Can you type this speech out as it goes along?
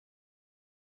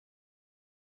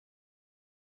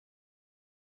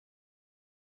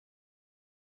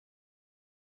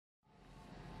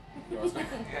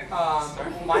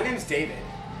My name's David.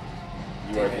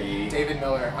 You are the... David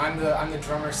Miller. I'm the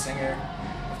drummer singer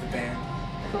of the band.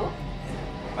 Cool.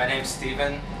 My name's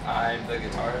Steven. I'm the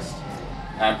guitarist.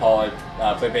 I'm Paul.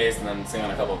 I play bass and then sing on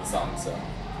a couple of the songs. So.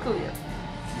 Cool. Yeah.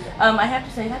 I have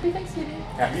to say Happy Thanksgiving.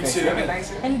 Happy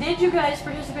Thanksgiving. And did you guys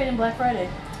participate in Black Friday?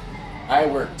 I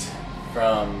worked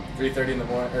from 3:30 in the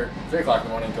morning, or 3 o'clock in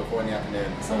the morning until 4 in the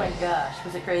afternoon. So. Oh my gosh,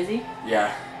 was it crazy?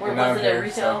 Yeah. What was it? A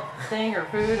retail thing or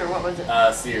food or what was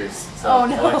it? Sears. So oh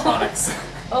no. Electronics.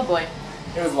 Oh boy.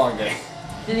 It was a long day.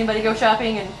 Did anybody go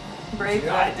shopping and brave?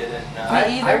 No, I didn't. No.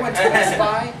 I went to Best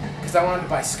Buy because I wanted to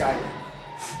buy Skyrim.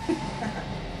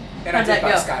 And I did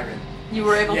buy Skyrim. You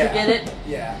were able to get it?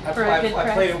 Yeah.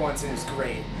 I played it once and it was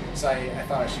great. So I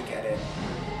thought I should get it.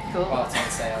 Cool. While it's on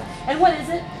sale. And what is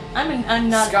it? I'm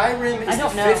not. Skyrim is the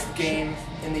 5th game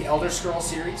in the Elder Scrolls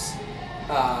series.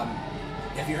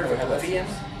 Have you heard of Oblivion?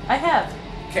 I have.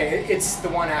 Okay, it's the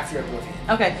one after Oblivion.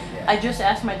 Okay. Yeah. I just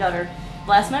asked my daughter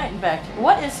last night, in fact,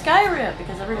 what is Skyrim?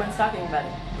 Because everyone's talking about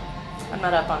it. I'm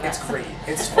not up on that. It's great.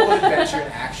 It's full of adventure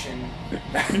and action.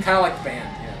 Kind of like the band.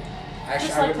 Yeah.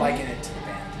 Actually, I would liken it to the band.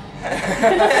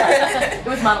 It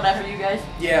was modeled after you guys?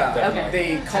 Yeah. Okay.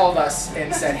 They called us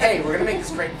and said, hey, we're going to make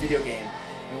this great video game.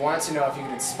 We wanted to know if you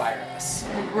could inspire us.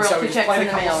 So we just played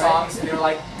a couple songs and they were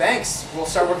like, thanks, we'll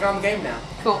start working on the game now.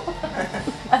 Cool.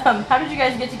 How did you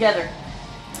guys get together?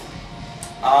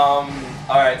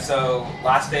 Alright, so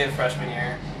last day of freshman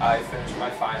year, I finished my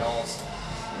finals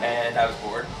and I was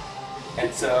bored.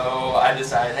 And so I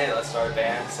decided, hey, let's start a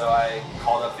band. So I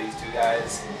called up these 2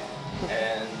 guys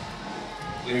and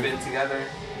we've been together.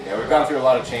 Yeah, we've gone through a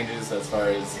lot of changes as far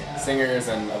as singers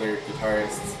and other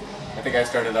guitarists. I think I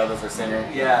started out as a singer.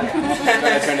 Yeah. Then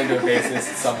I turned into a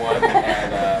bassist somewhat,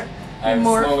 and I've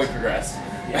slowly progressed.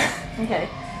 Yeah. Okay.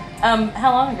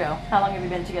 How long ago? How long have you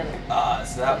been together?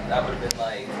 So that would have been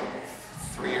like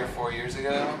 3 or 4 years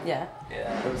ago. Yeah.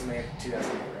 Yeah. It was May of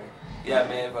 2008, right? Yeah,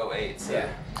 May of 08. So, yeah.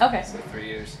 Okay. So 3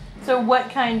 years. So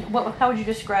how would you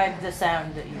describe the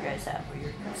sound that you guys have, or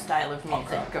your style of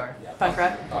music, or punk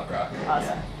rock? Punk rock.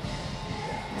 Awesome.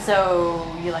 Yeah. So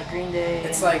you like Green Day?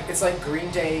 It's like Green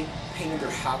Day painted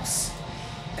their house,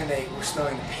 and they were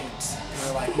smelling the paint, and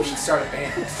they're like, we should start a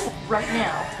band right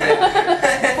now,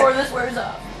 before this wears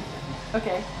off.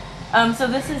 Okay. So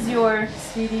this is your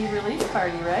CD release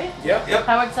party, right? Yep.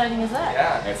 How exciting is that?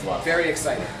 Yeah. It's a lot. Very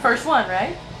exciting. First one,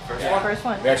 right? First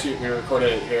one. We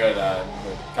recorded it here at the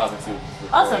Cosmic Soup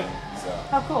recording. Awesome. So.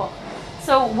 How cool.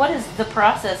 So what is the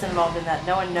process involved in that?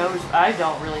 No one knows. I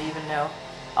don't really even know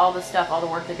all the stuff, all the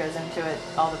work that goes into it,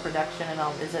 all the production and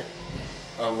all. Is it?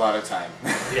 A lot of time.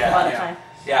 Yeah. A lot of time.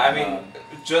 Yeah, I mean,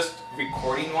 just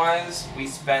recording-wise, we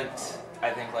spent,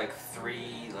 I think, like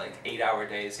 3 8-hour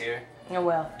days here. Oh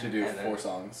well. To do 4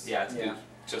 songs. Yeah, to do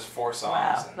just 4 songs.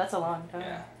 Wow, that's a long time.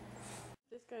 Yeah.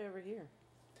 This guy over here.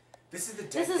 This is the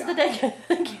dead This is guy. the dead guy.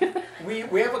 Thank you.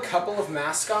 We have a couple of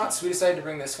mascots. We decided to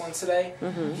bring this one today.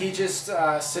 Mm-hmm. He just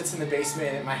sits in the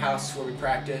basement at my house where we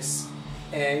practice,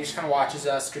 and he just kind of watches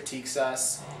us, critiques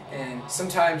us, and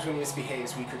sometimes when he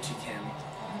misbehaves, we critique him.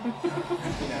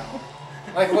 You know,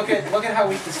 like look at how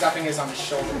weak the stuffing is on his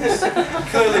shoulders.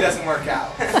 Clearly doesn't work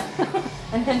out.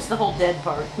 And hence the whole dead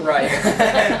part. Right.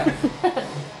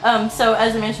 So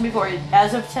as I mentioned before,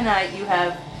 as of tonight, you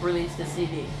have released a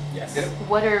CD. Yes.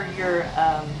 What are your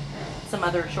some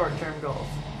other short-term goals?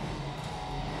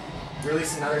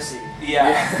 Release another CD.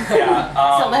 Yeah.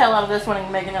 Sell the hell out of this one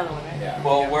and make another one, right? Yeah.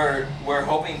 Well, we're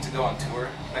hoping to go on tour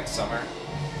next summer.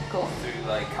 Cool.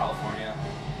 Through California,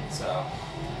 so.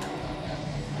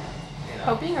 You know.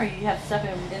 Hoping, or you have stuff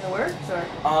in the works, or?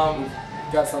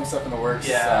 We've got some stuff in the works.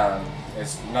 Yeah.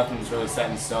 Nothing's really set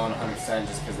in stone 100%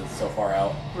 just because it's so far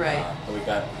out. Right. But we've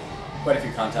got quite a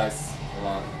few contacts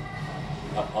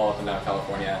all up and down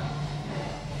California.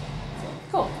 So.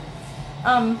 Cool.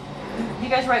 You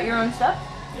guys write your own stuff?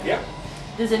 Yep.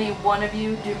 Does any one of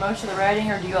you do most of the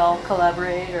writing, or do you all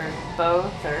collaborate, or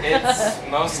both? Or It's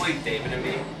mostly David and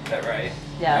me that write.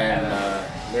 Yeah.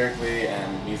 And lyrically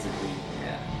and musically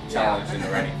challenged in the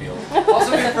writing field.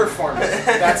 Also good performance.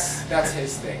 That's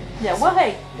his thing. Yeah. Well,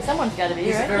 hey, someone's got to be,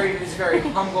 He's right? He's very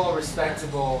humble,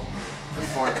 respectable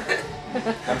performer.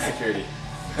 I'm security.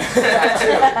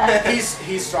 That too.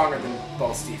 He's stronger than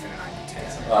both Stephen and I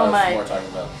could Oh my. That's what we're talking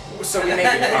about. So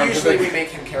we make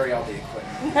him carry all the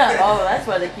equipment. Oh, that's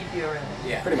why they keep you around.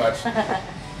 Yeah. Pretty much. Do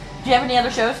you have any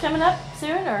other shows coming up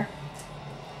soon, or?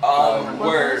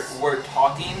 We're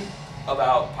talking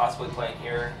about possibly playing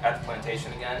here at the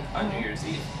Plantation again on New Year's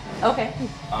Eve. Okay.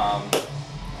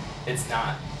 It's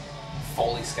not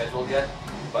fully scheduled yet,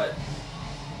 but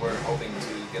we're hoping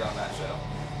to get on that show.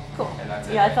 Cool. And that's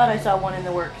it. Yeah, I thought I saw one in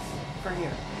the works for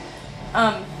here.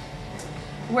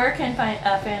 Where can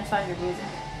fans find your music?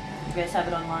 You guys have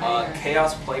it online?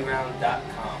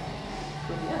 ChaosPlayground.com.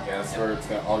 Yeah. Yeah, that's where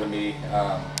it's all gonna be.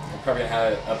 We're probably gonna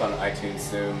have it up on iTunes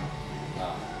soon,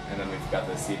 and then we've got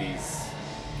the CDs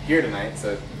here tonight.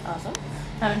 So Awesome.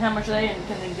 How much are they, and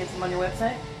can they get them on your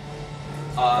website?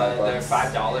 They're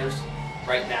 $5.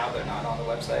 Right now, they're not on the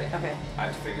website. Okay. I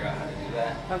have to figure out how to do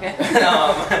that. Okay.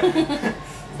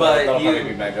 But that'll probably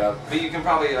be my job. But you can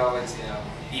probably always,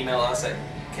 email us at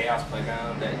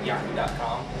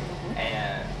chaosplayground@yahoo.com,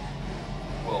 and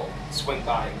we'll swing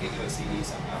by and get you a CD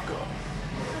somehow. Cool.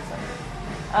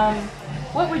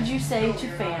 What would you say to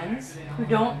fans who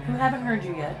haven't heard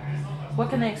you yet? What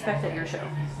can they expect at your show?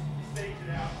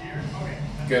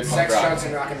 Good punk Sex, rock. drugs,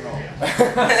 and rock and roll.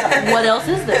 What else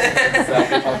is there?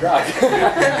 Exactly, punk rock.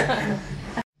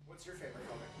 What's your favorite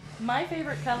color? My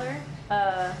favorite color,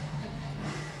 I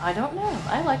don't know.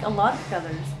 I like a lot of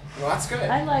colors. Well, that's good.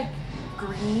 I like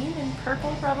green and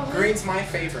purple, probably. Green's my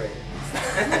favorite.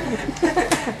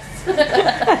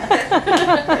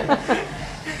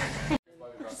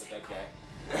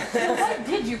 Why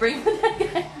did you bring the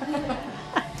dead guy?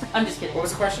 I'm just kidding. What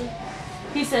was the question?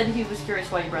 He said he was curious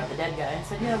why you brought the dead guy. I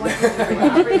said, yeah, why did you bring Well,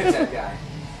 him? bring the dead guy.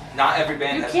 Not every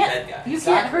band You has a dead can't, guy. you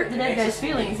can't hurt the dead guy's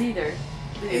feelings either.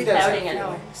 He does Outing have at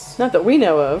home. feelings. Not that we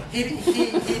know of. He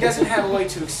doesn't have a way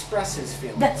to express his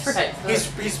feelings. That's right.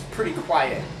 He's pretty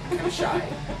quiet, kind of shy.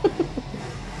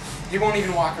 He won't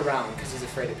even walk around because he's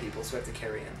afraid of people, so we have to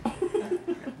carry him.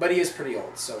 But he is pretty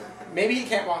old, so maybe he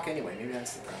can't walk anyway. Maybe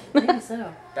that's the problem. Maybe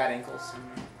so. Bad ankles.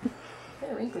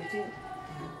 Kind of wrinkly too.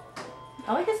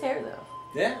 I like his hair though.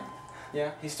 Yeah.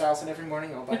 Yeah, he styles it every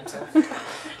morning all by himself.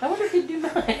 I wonder if he'd do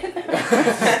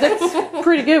mine.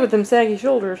 Pretty good with them saggy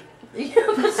shoulders. Yeah,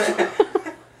 that's true.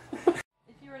 If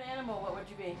you were an animal, what would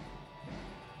you be?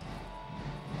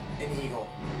 An eagle.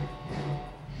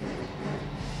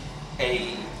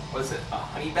 Was it a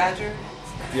honey badger?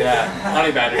 Yeah,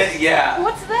 honey badger. Yeah.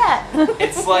 What's that?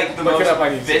 It's like the Look it most up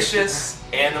on YouTube. vicious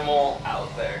animal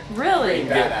out there. Really?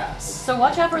 Badass. So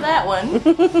watch out for that one.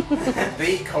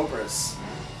 They eat cobras.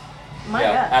 My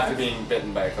yeah, God. after being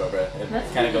bitten by a cobra, it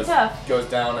That's kind of pretty goes tough. goes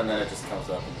down and then it just comes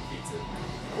up and eats it.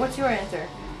 What's your answer?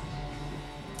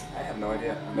 I have no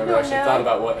idea. I've You never don't actually know? thought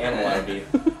about what animal I would be.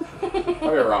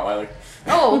 Probably a Rottweiler.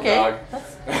 Oh, okay. Dog.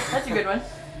 That's a good one.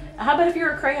 How about if you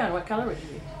were a crayon? What color would you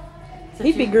be? Since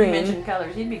He'd be you green. mentioned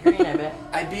colors. He'd be green, I bet.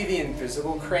 I'd be the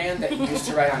invisible crayon that you used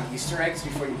to write on Easter eggs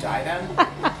before you dye them.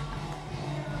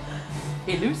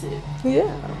 Elusive.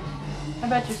 Yeah. How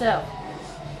about yourself?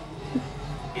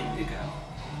 Indigo.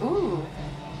 Ooh.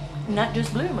 Not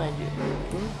just blue, mind you.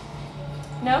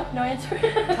 No? No answer?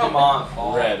 Come on,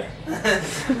 Paul. Red.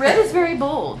 Red is very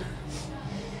bold.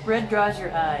 Red draws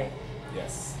your eye.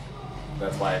 Yes.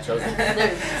 That's why I chose it.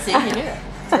 There, see, you knew it.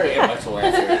 It's a very intellectual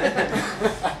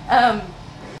answer.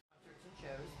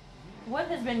 What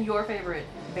has been your favorite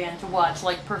band to watch,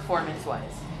 like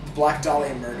performance-wise? Black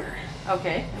Dahlia Murder.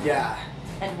 Okay, Yeah.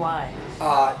 and why?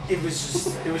 It was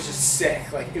just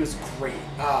sick. Like, it was great.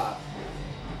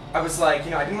 I was like,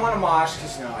 I didn't want to mosh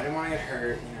because, I didn't want to get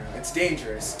hurt. It's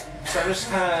dangerous. So I'm just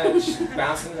kind of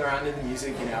bouncing around to the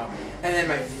music, And then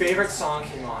my favorite song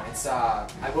came on. It's I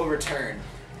Will Return.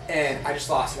 And I just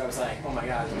lost it. I was like, oh my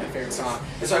God, this is my favorite song.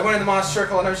 And so I went in the mosh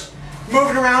circle and I was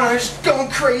moving around and I was just going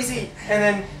crazy. And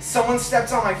then someone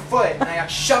stepped on my foot and I got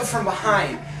shoved from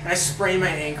behind and I sprained my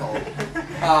ankle.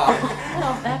 Well,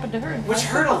 it happened to her. Which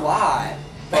hurt a lot,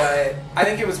 but I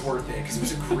think it was worth it because it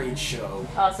was a great show.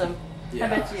 Awesome. Yeah.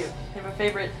 How about you? You have a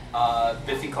favorite?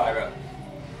 Biffy Clyro.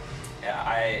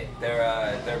 Yeah,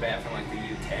 they're a band from like the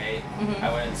UK. Mhm.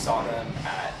 I went and saw them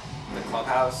at the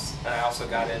Clubhouse, and I also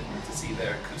got in to see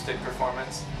their acoustic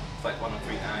performance, like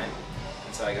 103.9,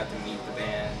 and so I got to meet the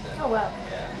band. And, Oh, wow.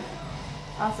 Yeah.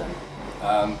 Awesome.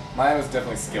 Mine was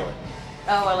definitely Skillet.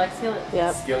 Oh, I like Skillet.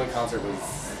 Yep. Skillet concert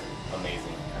was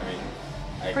amazing. I mean,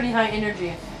 Pretty high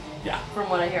energy, yeah. from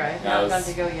what I hear. I have Yeah, not it gone was-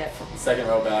 to go yet. Second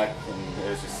row back, and it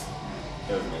was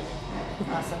amazing.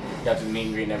 Awesome. Got to meet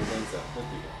and greet and everything, so it was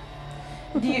pretty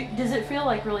good. Does it feel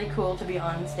like really cool to be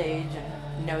on stage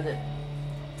and know that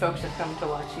folks have come to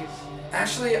watch you?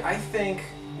 Actually, I think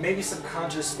maybe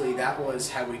subconsciously that was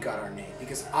how we got our name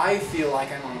because I feel like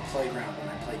I'm on a playground when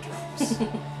I play drums.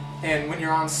 And when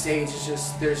you're on stage,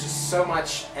 there's just so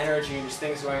much energy and just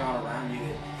things going on around you.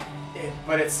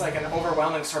 But it's like an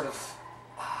overwhelming sort of,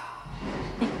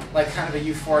 like kind of a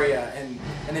euphoria, and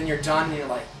then you're done and you're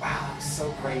like, wow, that was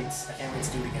so great. I can't wait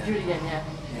to do it again. Do it again, yeah.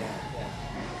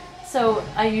 Yeah. So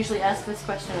I usually ask this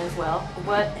question as well.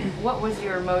 What was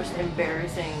your most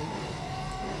embarrassing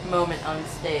moment on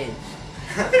stage?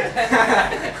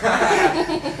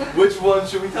 Which one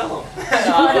should we tell them?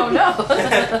 I don't know.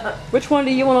 Which one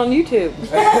do you want on YouTube?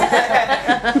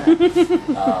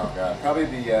 Oh god, probably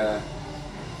The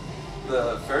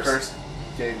first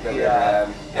gig that we Yeah.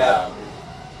 ever had. Yeah.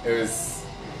 It was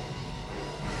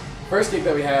first gig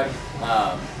that we had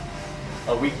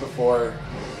a week before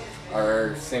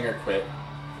our singer quit.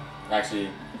 Actually,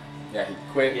 yeah, he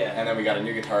quit, Yeah. and then we got a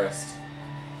new guitarist,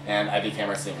 and I became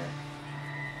our singer.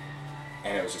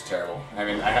 And it was just terrible. I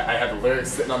mean, I had the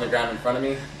lyrics sitting on the ground in front of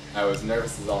me. I was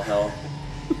nervous as all hell.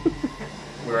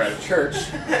 We were at a church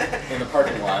in the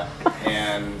parking lot,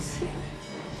 and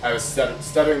I was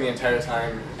stuttering the entire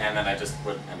time, and then I just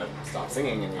would end up stop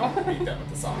singing, and we would be done with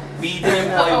the song. We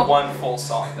didn't play one full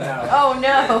song then. No. Oh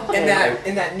no. And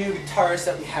that new guitarist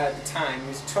that we had at the time, he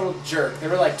was a total jerk. There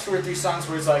were like 2 or 3 songs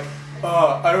where he's like,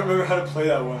 I don't remember how to play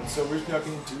that one, so we're just not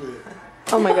going to do it.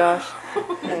 Oh my gosh.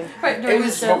 Right It during the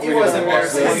was show.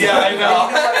 embarrassing. Yeah, I know.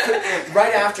 And you know what?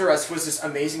 Right after us was this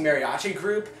amazing mariachi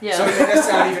group, Yeah. so it made us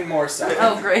sound even more so.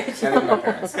 Oh great. And then my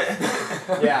parents.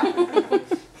 Yeah.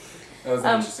 That was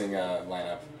an interesting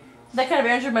lineup. That kind of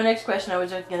answered my next question. I was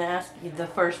just going to ask you the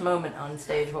first moment on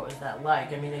stage. What was that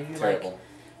like? I mean, are you Terrible.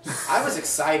 I was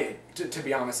excited, to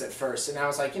be honest, at first, and I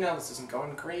was like, this isn't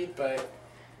going great, but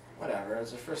whatever, it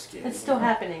was our first gig. like, it's still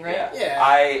happening, right? Yeah.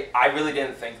 I really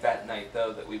didn't think that night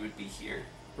though that we would be here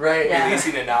Right. Yeah.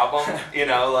 releasing an album.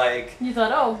 Like You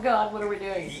thought, oh God, what are we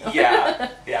doing? yeah.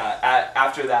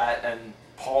 After that, and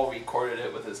Paul recorded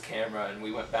it with his camera, and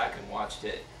we went back and watched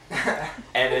it,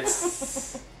 and it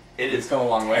is come a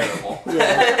long way. terrible.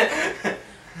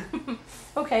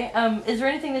 Okay. Is there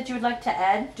anything that you would like to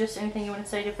add? Just anything you want to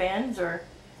say to fans, or?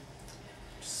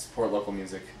 Just support local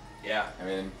music. Yeah. I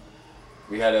mean,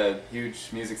 we had a huge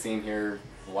music scene here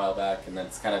a while back, and then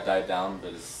it's kind of died down.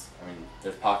 But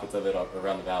there's pockets of it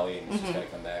around the valley, and it's just got to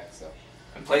come back. So.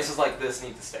 And places like this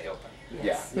need to stay open.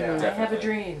 Yes. Yeah, I have a definitely.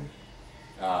 dream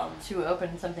to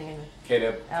open something in.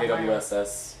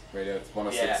 KWSS radio. It's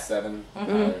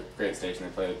 106.7. Great station.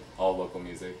 They play all local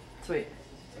music. Sweet.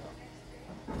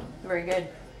 So. Very good.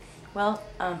 Well,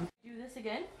 do this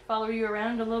again. Follow you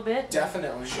around a little bit.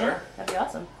 Definitely. Sure. That'd be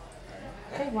awesome.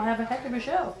 Okay, we'll have a heck of a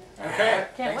show. Okay.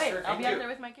 Can't Thanks wait. for- I'll be thank out you. there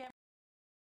with my camera.